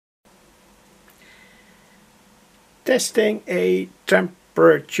testing a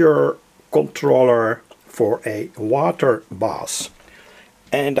temperature controller for a water bath.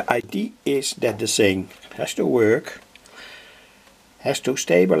 And the idea is that the thing has to work, has to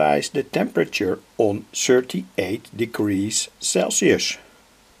stabilize the temperature on 38 degrees Celsius.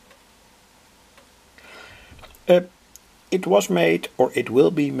 It was made, or it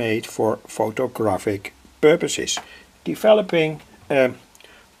will be made, for photographic purposes, developing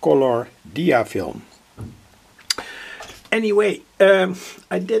color diafilm. Anyway,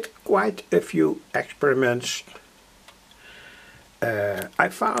 I did quite a few experiments. I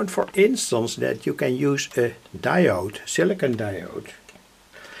found, for instance, that you can use a diode, silicon diode.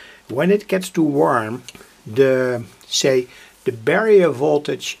 When it gets too warm, the barrier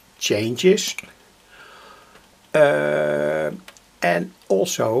voltage changes, and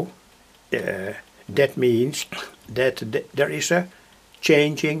also that means that there is a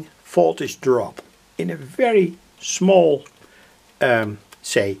changing voltage drop in a very small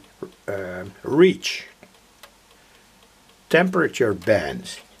reach, temperature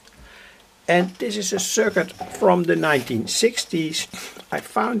band. And this is a circuit from the 1960s. I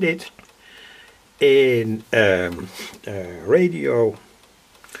found it in radio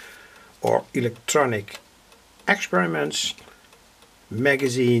or electronic experiments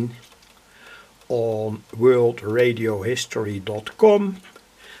magazine on worldradiohistory.com.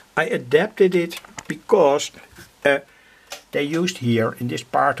 I adapted it because they used here in this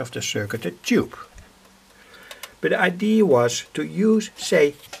part of the circuit a tube. But the idea was to use,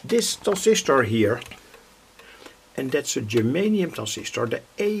 say, this transistor here, and that's a germanium transistor, the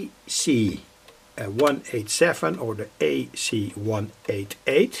AC187 or the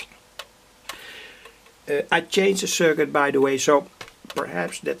AC188. I changed the circuit, by the way, so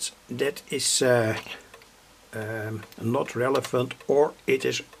perhaps that is not relevant, or it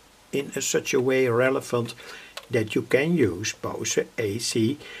is in such a way relevant that you can use both the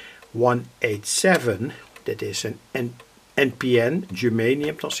AC187, that is an NPN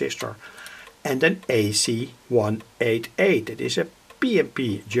germanium transistor, and an AC188, that is a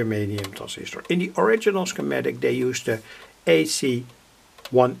PNP germanium transistor. In the original schematic they used the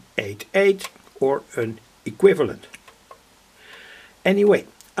AC188 or an equivalent. Anyway,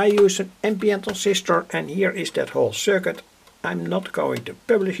 I use an NPN transistor, and here is that whole circuit. I'm not going to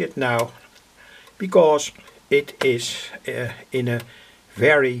publish it now because it is in a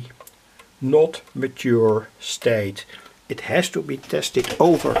very not mature state. It has to be tested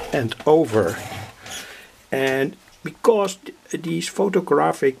over and over, and because these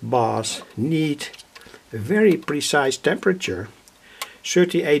photographic baths need a very precise temperature,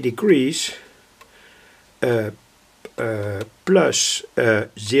 38 degrees plus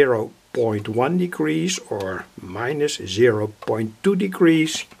 0.1 degrees or minus 0.2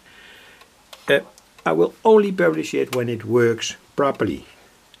 degrees, I will only publish it when it works properly.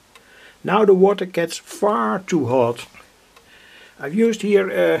 Now the water gets far too hot. I've used here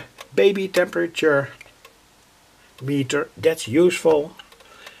a baby temperature meter. That's useful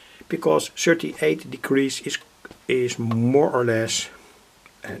because 38 degrees is more or less,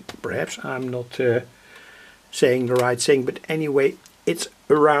 and perhaps I'm not saying the right thing, but anyway, it's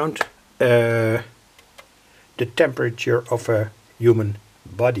around the temperature of a human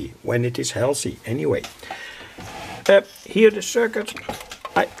body when it is healthy. Anyway, here the circuit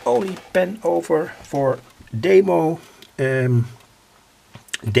I only pen over for demo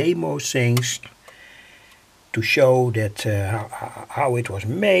things to show that how it was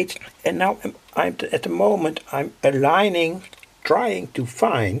made. And now I'm at the moment I'm aligning, trying to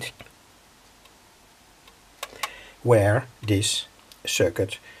find where this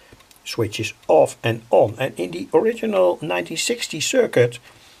circuit switches off and on. And in the original 1960 circuit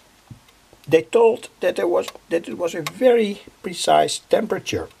they told that it was a very precise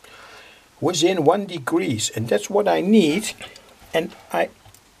temperature within 1 degree, and that's what I need. And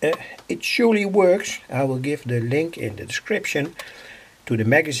it surely works. I will give the link in the description to the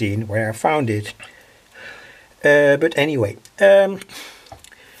magazine where I found it. But anyway,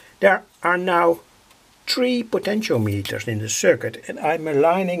 there are now 3 potentiometers in the circuit, and I'm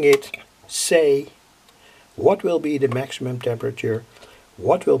aligning it, say, what will be the maximum temperature,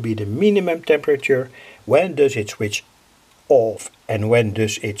 what will be the minimum temperature, when does it switch off and when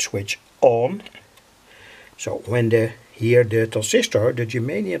does it switch on. So when the transistor, the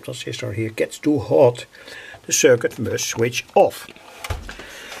germanium transistor here, gets too hot, the circuit must switch off.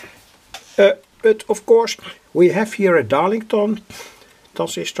 But of course we have here a Darlington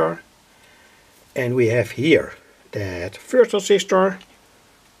transistor, and we have here that first transistor,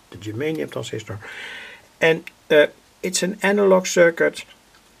 the germanium transistor, and it's an analog circuit,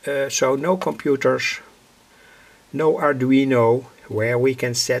 so no computers no Arduino where we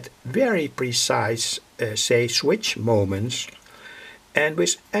can set very precise, say, switch moments. And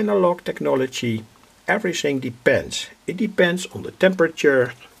with analog technology, everything depends. It depends on the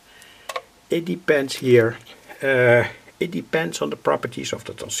temperature. It depends here. It depends on the properties of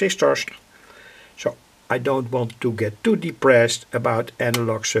the transistors. So I don't want to get too depressed about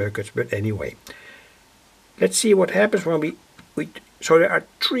analog circuits, but anyway. Let's see what happens when so there are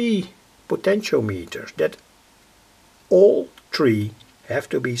 3 potentiometers that all 3 have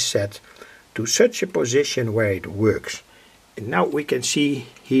to be set to such a position where it works. And now we can see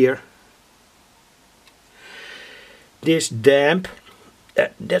here this damp.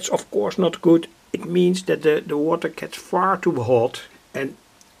 That's of course not good. It means that the water gets far too hot, and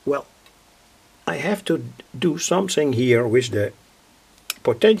well, I have to do something here with the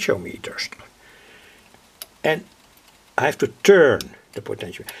potentiometers. And I have to turn the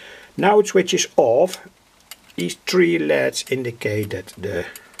potentiometer. Now it switches off. These 3 LEDs indicate that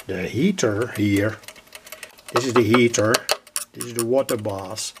the heater here, this is the heater, this is the water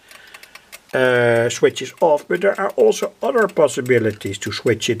bath, switches off, but there are also other possibilities to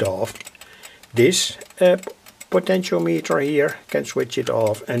switch it off. This potentiometer here can switch it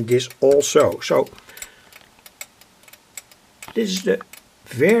off, and this also. So this is the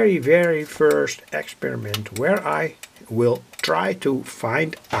very first experiment where I will try to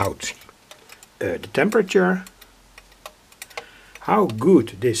find out the temperature, how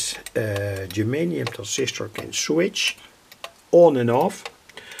good this germanium transistor can switch on and off,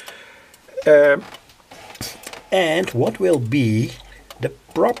 and what will be the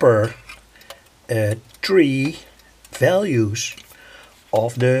proper 3 values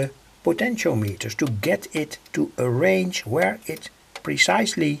of the potentiometers to get it to a range where it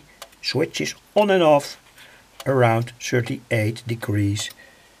precisely switches on and off around 38 degrees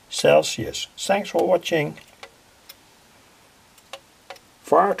Celsius. Thanks for watching.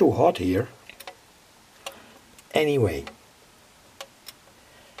 Far too hot here. Anyway,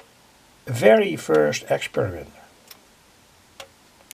 very first experiment.